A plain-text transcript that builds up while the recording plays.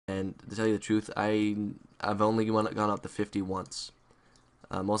and to tell you the truth, I've only gone up to 50 once.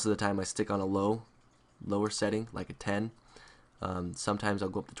 Most of the time I stick on a lower setting, like a 10. Sometimes I'll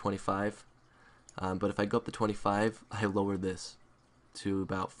go up to 25, but if I go up to 25, I lower this to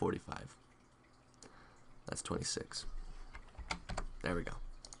about 45. That's 26. There we go.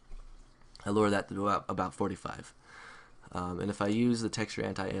 I lower that to about 45. And if I use the texture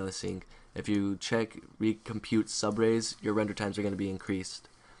anti-aliasing, if you check recompute subrays, your render times are going to be increased.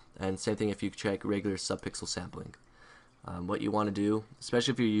 And same thing if you check regular subpixel sampling. What you want to do,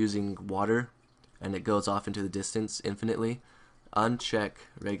 especially if you're using water and it goes off into the distance infinitely, uncheck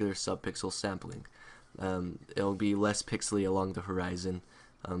regular subpixel sampling. It'll be less pixely along the horizon.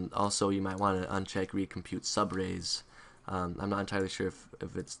 Also, you might want to uncheck recompute subrays. I'm not entirely sure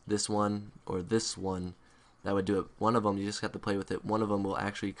if it's this one or this one that would do it. One of them, you just have to play with it. One of them will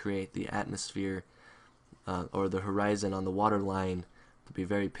actually create the atmosphere or the horizon on the water line to be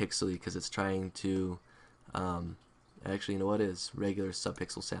very pixely because it's trying to actually, you know what is regular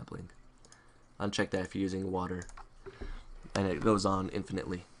subpixel sampling. Uncheck that if you're using water, and it goes on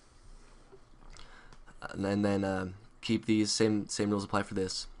infinitely. And then keep these same rules apply for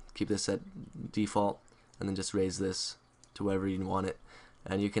this. Keep this at default, and then just raise this to wherever you want it.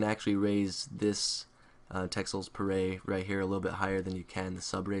 And you can actually raise this texels per ray right here a little bit higher than you can the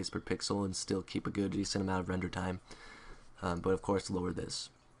subrays per pixel, and still keep a good decent amount of render time. But of course, lower this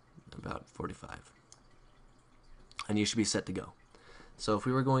about 45, and you should be set to go. So if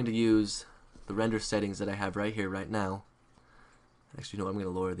we were going to use the render settings that I have right here right now, actually, no, I'm going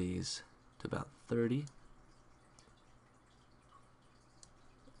to lower these to about 30,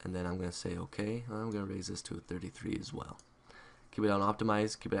 and then I'm going to say OK. I'm going to raise this to a 33 as well. Keep it on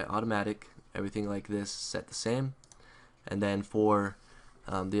optimize, keep it at automatic, everything like this set the same. And then for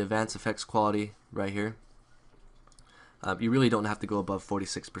the advanced effects quality right here, you really don't have to go above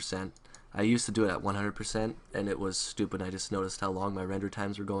 46%. I used to do it at 100%, and it was stupid. I just noticed how long my render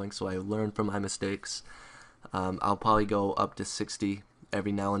times were going, so I learned from my mistakes. I'll probably go up to 60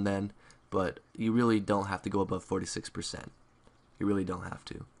 every now and then, but you really don't have to go above 46%. You really don't have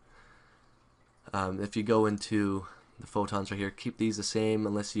to. If you go into the photons right here, keep these the same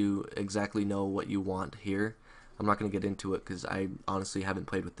unless you exactly know what you want here. I'm not going to get into it because I honestly haven't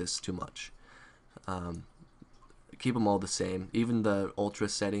played with this too much. Keep them all the same. Even the ultra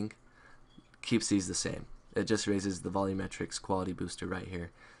setting keeps these the same. It just raises the volumetrics quality booster right here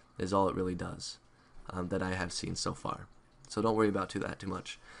is all it really does that I have seen so far. So don't worry about that too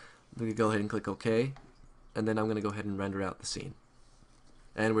much. I'm going to go ahead and click OK, and then I'm going to go ahead and render out the scene.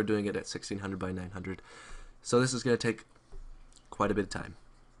 And we're doing it at 1600 by 900. So this is going to take quite a bit of time.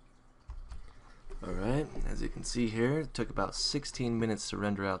 Alright, as you can see here, it took about 16 minutes to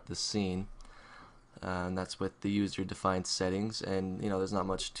render out this scene. And that's with the user defined settings, and you know, there's not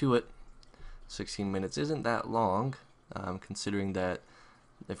much to it. 16 minutes isn't that long, considering that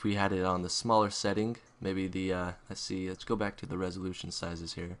if we had it on the smaller setting, maybe the let's go back to the resolution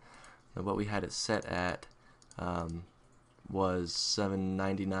sizes here. Now, what we had it set at was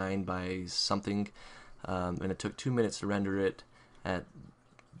 799 by something, and it took 2 minutes to render it at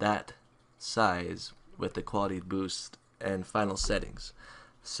that size with the quality boost and final settings.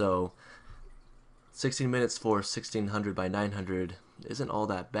 So 16 minutes for 1600 by 900 isn't all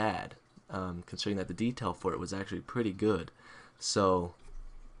that bad, considering that the detail for it was actually pretty good. So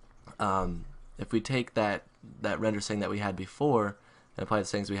if we take that render setting that we had before and apply the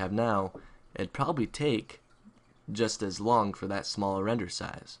settings we have now, it'd probably take just as long for that smaller render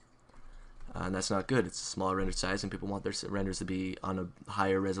size. And that's not good. It's a smaller render size, and people want their renders to be on a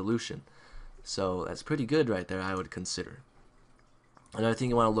higher resolution. So that's pretty good right there, I would consider. Another thing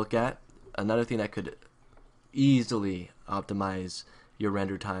you want to look at, another thing that could easily optimize your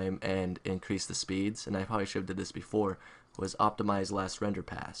render time and increase the speeds, and I probably should have did this before, was optimize last render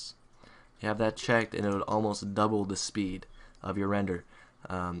pass. You have that checked, and it would almost double the speed of your render,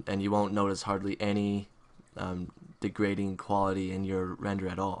 and you won't notice hardly any degrading quality in your render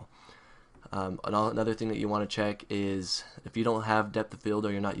at all. Another thing that you want to check is if you don't have depth of field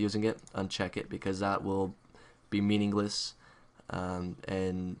or you're not using it, uncheck it, because that will be meaningless,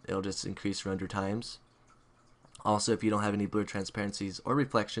 and it'll just increase render times. Also, if you don't have any blur transparencies or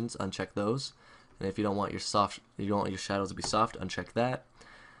reflections, uncheck those. And if you don't want your shadows to be soft, uncheck that.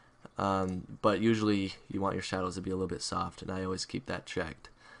 But usually you want your shadows to be a little bit soft, and I always keep that checked.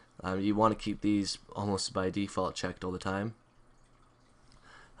 You want to keep these almost by default checked all the time.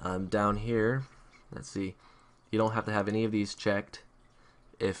 Down here, let's see, you don't have to have any of these checked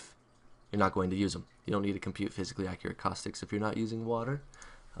if you're not going to use them. You don't need to compute physically accurate caustics if you're not using water.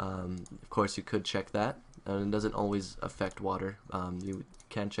 Of course, you could check that, and it doesn't always affect water. You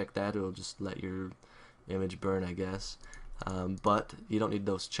can check that; it'll just let your image burn, I guess. But you don't need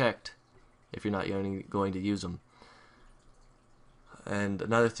those checked if you're not going to use them. And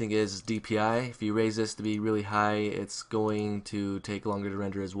another thing is DPI. If you raise this to be really high, it's going to take longer to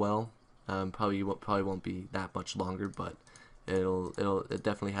render as well. Probably won't be that much longer, but it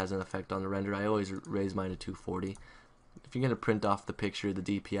definitely has an effect on the render. I always raise mine to 240. If you're going to print off the picture, the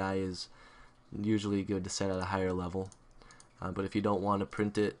DPI is usually good to set at a higher level. But if you don't want to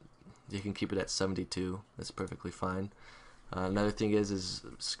print it, you can keep it at 72. That's perfectly fine. Another thing is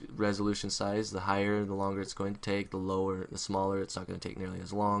resolution size. The higher, the longer it's going to take. The smaller, it's not going to take nearly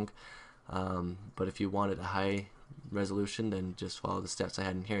as long. But if you wanted a high resolution, then just follow the steps I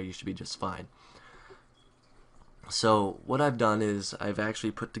had in here. You should be just fine. So what I've done is I've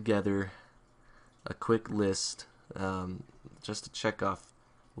actually put together a quick list, just a check off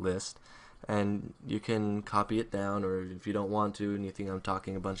list, and you can copy it down, or if you don't want to and you think I'm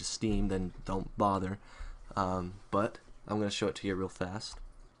talking a bunch of steam, then don't bother. But I'm going to show it to you real fast.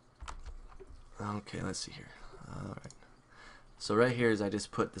 Okay, let's see here. Alright. So right here is I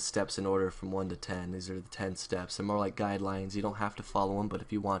just put the steps in order from 1 to 10. These are the 10 steps. They're more like guidelines. You don't have to follow them, but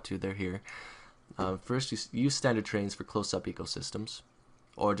if you want to, they're here. First, you use standard terrains for close-up ecosystems,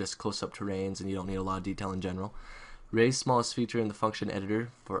 or just close-up terrains, and you don't need a lot of detail in general. Raise smallest feature in the function editor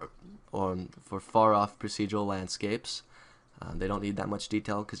for far-off procedural landscapes. They don't need that much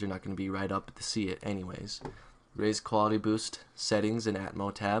detail because you're not going to be right up to see it anyways. Raise quality boost settings in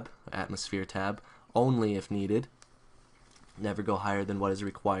Atmosphere tab, only if needed. Never go higher than what is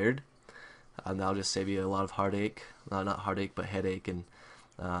required. That'll just save you a lot of heartache, not heartache, but headache and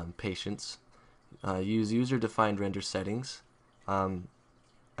patience. Use user-defined render settings.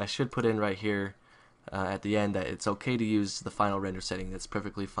 I should put in right here at the end that it's okay to use the final render setting. That's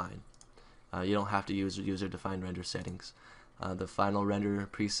perfectly fine. You don't have to use user-defined render settings. The final render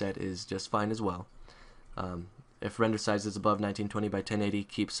preset is just fine as well. If render size is above 1920 by 1080,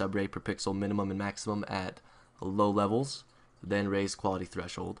 keep subrate per pixel minimum and maximum at low levels, then raise quality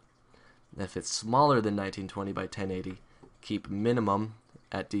threshold. If it's smaller than 1920 by 1080, keep minimum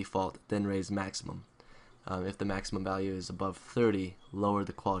at default, then raise maximum. If the maximum value is above 30, lower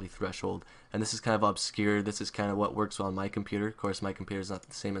the quality threshold. And this is kind of obscure. This is kind of what works on my computer. Of course, my computer is not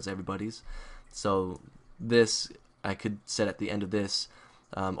the same as everybody's. So this I could set at the end of this,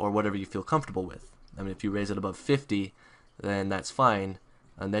 or whatever you feel comfortable with. I mean, if you raise it above 50, then that's fine,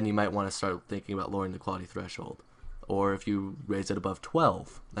 and then you might want to start thinking about lowering the quality threshold. Or if you raise it above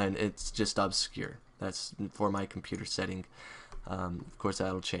 12, then it's just obscure. That's for my computer setting. Of course,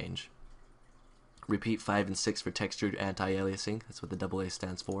 that'll change. Repeat 5 and 6 for textured anti-aliasing. That's what the AA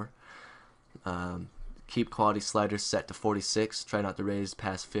stands for. Keep quality sliders set to 46. Try not to raise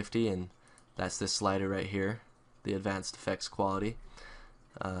past 50, and that's this slider right here, the advanced effects quality.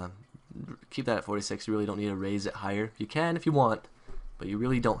 Keep that at 46. You really don't need to raise it higher. You can if you want, but you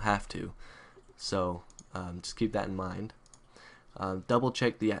really don't have to. So just keep that in mind. Double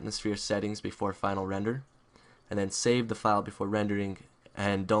check the atmosphere settings before final render, and then save the file before rendering,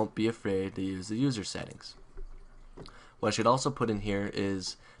 and don't be afraid to use the user settings. What I should also put in here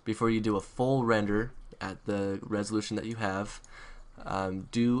is before you do a full render at the resolution that you have,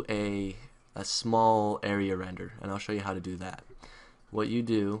 do a small area render, and I'll show you how to do that. What you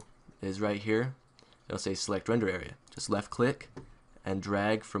do is right here, it'll say select render area. Just left click and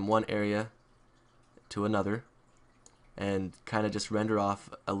drag from one area to another and kind of just render off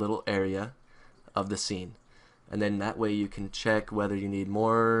a little area of the scene. And then that way you can check whether you need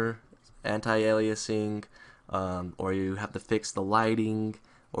more anti-aliasing, or you have to fix the lighting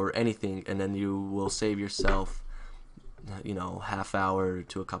or anything, and then you will save yourself, you know, half hour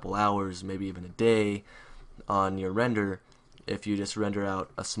to a couple hours, maybe even a day on your render if you just render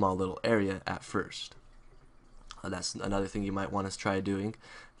out a small little area at first. That's another thing you might want to try doing.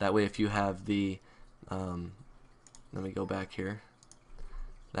 That way if you have the let me go back here.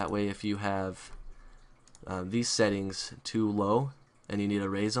 That way if you have these settings too low and you need to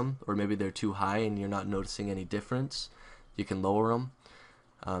raise them, or maybe they're too high and you're not noticing any difference, you can lower them.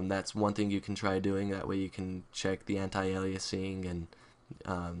 That's one thing you can try doing. That way you can check the anti-aliasing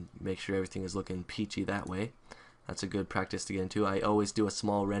and make sure everything is looking peachy that way. That's a good practice to get into. I always do a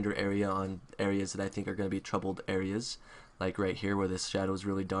small render area on areas that I think are going to be troubled areas, like right here where this shadow is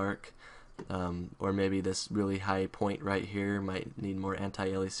really dark, or maybe this really high point right here might need more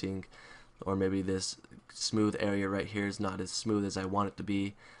anti-aliasing, or maybe this smooth area right here is not as smooth as I want it to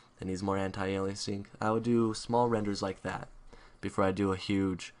be and needs more anti-aliasing. I would do small renders like that before I do a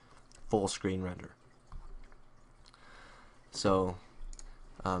huge full screen render. So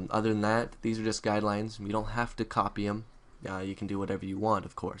Other than that, these are just guidelines. You don't have to copy them. You can do whatever you want,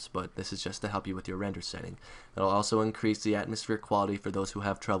 of course, but this is just to help you with your render setting. It'll also increase the atmosphere quality for those who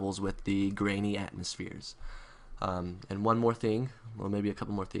have troubles with the grainy atmospheres. And one more thing, well, maybe a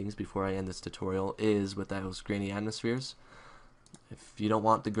couple more things before I end this tutorial, is with those grainy atmospheres. If you don't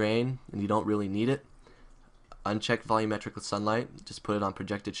want the grain and you don't really need it, uncheck volumetric with sunlight. Just put it on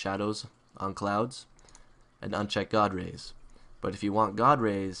projected shadows on clouds, and uncheck God rays. But if you want God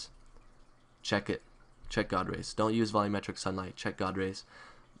rays, check it. Check God rays. Don't use volumetric sunlight. Check God rays,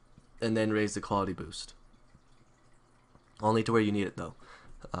 and then raise the quality boost. Only to where you need it, though.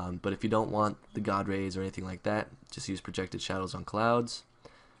 But if you don't want the God rays or anything like that, just use projected shadows on clouds.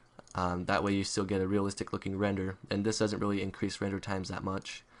 That way you still get a realistic looking render, and this doesn't really increase render times that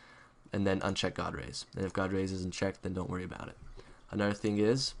much. And then uncheck God rays. And if God rays isn't checked, then don't worry about it. Another thing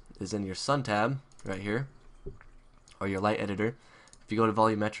is in your Sun tab right here, or your light editor. If you go to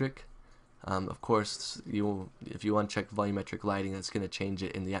volumetric, of course, if you uncheck volumetric lighting, that's going to change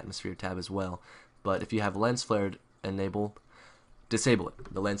it in the atmosphere tab as well. But if you have lens flare enabled, disable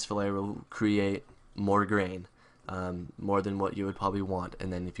it. The lens flare will create more grain, more than what you would probably want.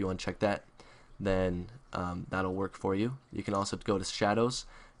 And then if you uncheck that, then that'll work for you. You can also go to shadows,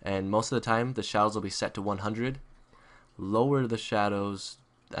 and most of the time the shadows will be set to 100. Lower the shadows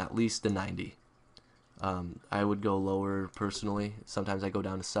at least to 90. I would go lower personally. Sometimes I go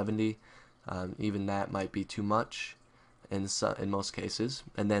down to 70. Even that might be too much in most cases.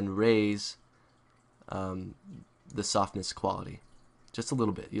 And then raise the softness quality just a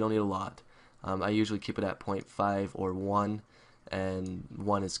little bit. You don't need a lot. I usually keep it at 0.5 or 1, and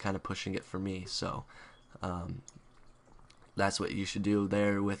 1 is kind of pushing it for me. So that's what you should do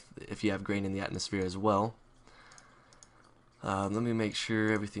there with if you have grain in the atmosphere as well. Let me make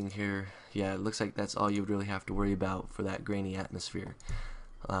sure everything here. Yeah, it looks like that's all you would really have to worry about for that grainy atmosphere.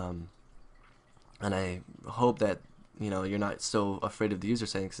 And I hope that you're not so afraid of the user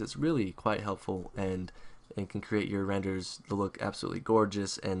settings, because it's really quite helpful and can create your renders to look absolutely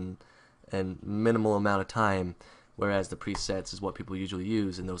gorgeous and minimal amount of time, whereas the presets is what people usually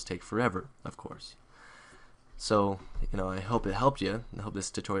use, and those take forever, of course. So I hope it helped you. I hope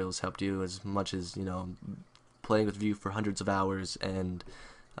this tutorial has helped you as much as playing with Vue for hundreds of hours and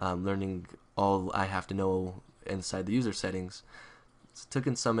learning all I have to know inside the user settings. It's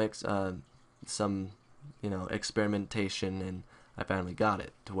taken some experimentation, and I finally got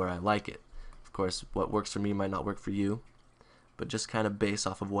it to where I like it. Of course, what works for me might not work for you, but just kind of base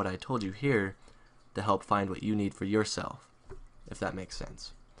off of what I told you here to help find what you need for yourself, if that makes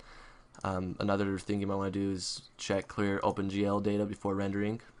sense. Another thing you might want to do is check clear Opengl data before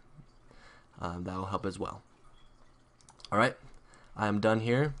rendering. That will help as well. Alright, I'm done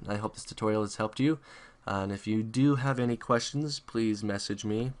here. I hope this tutorial has helped you. And if you do have any questions, please message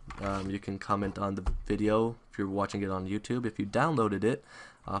me. You can comment on the video if you're watching it on YouTube. If you downloaded it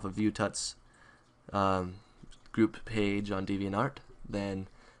off of VueTut's group page on DeviantArt, then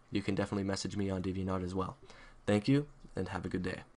you can definitely message me on DeviantArt as well. Thank you, and have a good day.